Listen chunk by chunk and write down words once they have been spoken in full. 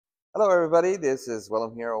Hello, everybody. This is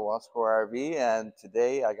Willem here, Owasco RV, and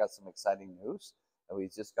today I got some exciting news. We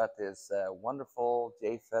just got this wonderful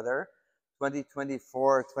Jay Feather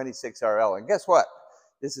 2024 26RL, and guess what?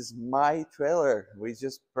 This is my trailer. We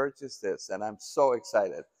just purchased this, and I'm so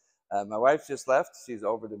excited. My wife just left; she's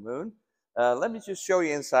over the moon. Let me just show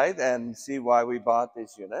you inside and see why we bought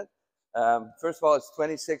this unit. First of all, it's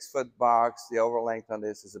 26-foot box. The overall length on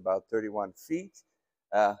this is about 31 feet.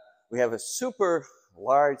 Uh, we have a super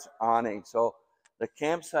large awning. So the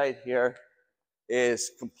campsite here is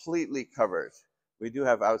completely covered. We do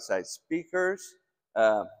have outside speakers.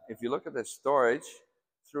 If you look at the storage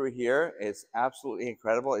through here, it's absolutely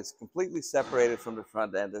incredible. It's completely separated from the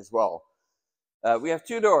front end as well. We have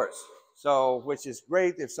two doors, so which is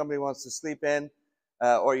great if somebody wants to sleep in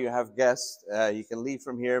or you have guests. You can leave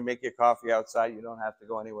from here, make your coffee outside. You don't have to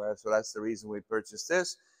go anywhere. So that's the reason we purchased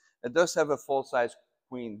this. It does have a full-size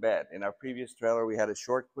queen bed. In our previous trailer, we had a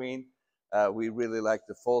short queen. We really like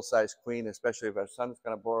the full-size queen, especially if our son's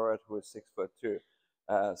going to borrow it, who is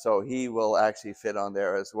 6'2". So he will actually fit on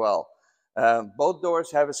there as well. Both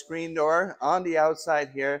doors have a screen door. On the outside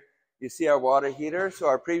here, you see our water heater. So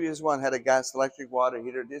our previous one had a gas electric water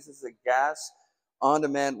heater. This is a gas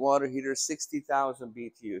on-demand water heater, 60,000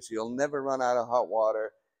 BTU. So you'll never run out of hot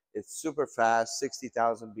water. It's super fast,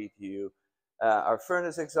 60,000 BTU. Our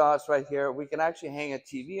furnace exhaust right here. We can actually hang a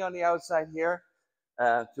TV on the outside here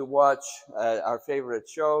to watch our favorite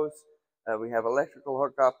shows. We have electrical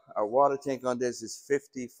hookup. Our water tank on this is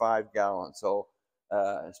 55 gallons. So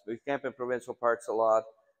we camp in provincial parks a lot.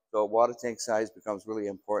 So water tank size becomes really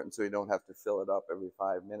important so you don't have to fill it up every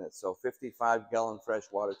 5 minutes. So 55-gallon fresh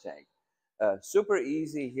water tank. Super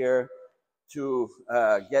easy here to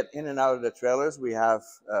get in and out of the trailers. We have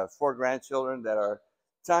 4 grandchildren that are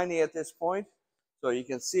tiny at this point. So you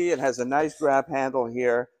can see it has a nice grab handle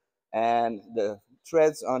here, and the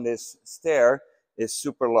treads on this stair is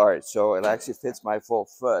super large. So it actually fits my full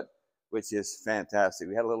foot, which is fantastic.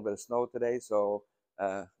 We had a little bit of snow today, so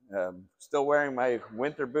still wearing my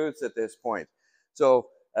winter boots at this point. So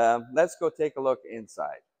let's go take a look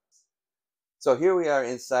inside. So here we are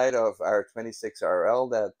inside of our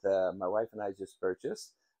 26RL that my wife and I just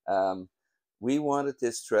purchased. Um, we wanted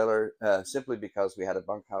this trailer simply because we had a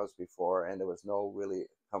bunkhouse before and there was no really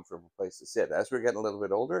comfortable place to sit. As we're getting a little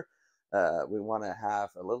bit older, we want to have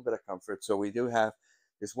a little bit of comfort. So we do have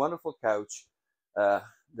this wonderful couch. The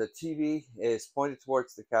TV is pointed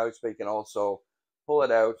towards the couch, but you can also pull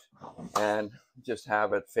it out and just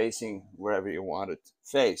have it facing wherever you want it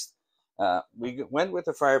faced. We went with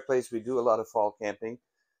the fireplace. We do a lot of fall camping.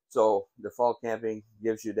 So the fall camping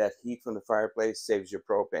gives you that heat from the fireplace, saves your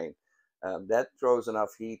propane. That throws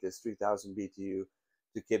enough heat, is 3,000 BTU,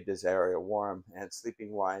 to keep this area warm. And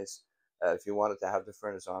sleeping wise, if you wanted to have the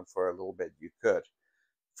furnace on for a little bit, you could.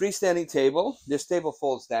 Freestanding table. This table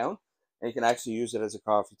folds down, and you can actually use it as a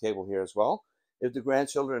coffee table here as well. If the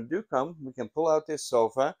grandchildren do come, we can pull out this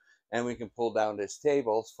sofa and we can pull down this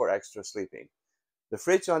table for extra sleeping. The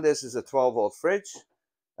fridge on this is a 12-volt fridge.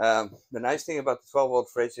 The nice thing about the 12-volt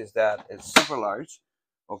fridge is that it's super large.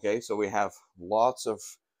 Okay, so we have lots of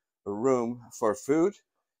room for food,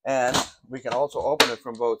 and we can also open it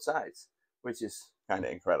from both sides, which is kind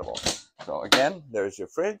of incredible. So again, there's your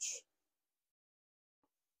fridge.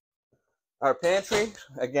 Our pantry,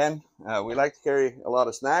 again, we like to carry a lot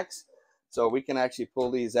of snacks, so we can actually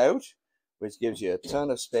pull these out, which gives you a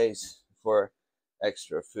ton of space for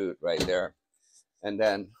extra food right there. And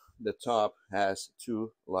then the top has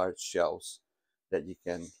 2 large shelves that you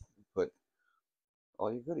can put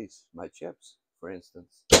all your goodies, my chips, for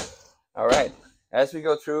instance. All right, as we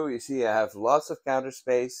go through, you see I have lots of counter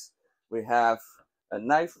space. We have a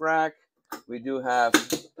knife rack. We do have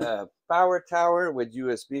a power tower with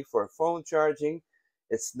USB for phone charging.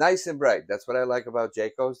 It's nice and bright. That's what I like about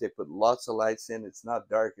Jayco's. They put lots of lights in. It's not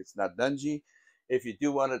dark. It's not dungy. If you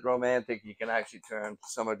do want it romantic, you can actually turn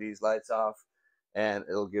some of these lights off and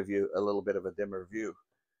it'll give you a little bit of a dimmer view.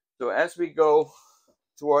 So as we go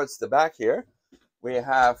towards the back here, we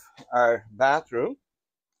have our bathroom.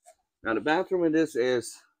 Now the bathroom in this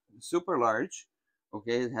is super large.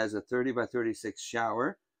 Okay, it has a 30 by 36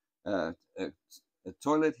 shower. The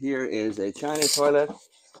toilet here is a China toilet,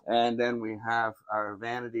 and then we have our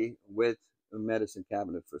vanity with a medicine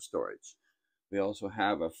cabinet for storage. We also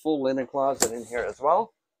have a full linen closet in here as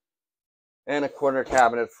well, and a corner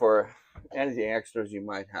cabinet for anything extras you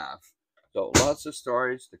might have. So lots of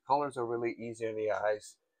storage. The colors are really easy on the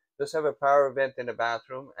eyes. It does have a power vent in the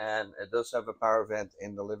bathroom, and it does have a power vent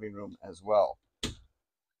in the living room as well.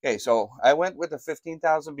 Okay, so I went with a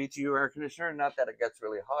 15,000 BTU air conditioner. Not that it gets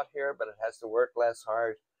really hot here, but it has to work less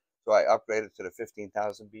hard. So I upgraded to the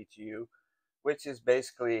 15,000 BTU, which is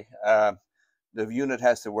basically the unit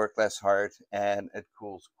has to work less hard and it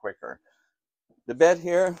cools quicker. The bed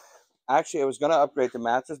here, actually, I was going to upgrade the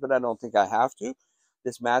mattress, but I don't think I have to.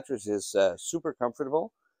 This mattress is super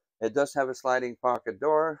comfortable. It does have a sliding pocket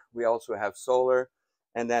door. We also have solar.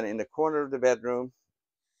 And then in the corner of the bedroom,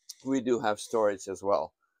 we do have storage as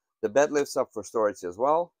well. The bed lifts up for storage as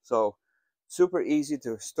well. So super easy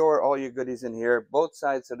to store all your goodies in here. Both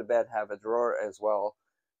sides of the bed have a drawer as well.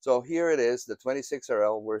 So here it is, the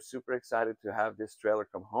 26RL. We're super excited to have this trailer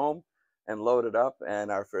come home and load it up.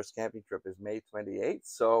 And our first camping trip is May 28th.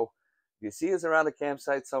 So if you see us around the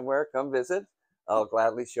campsite somewhere, come visit. I'll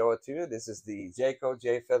gladly show it to you. This is the Jayco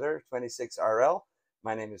Jay Feather 26RL.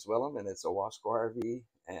 My name is Willem and it's Owasco RV,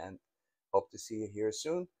 and hope to see you here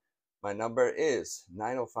soon. My number is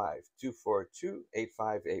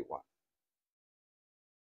 905-242-8581.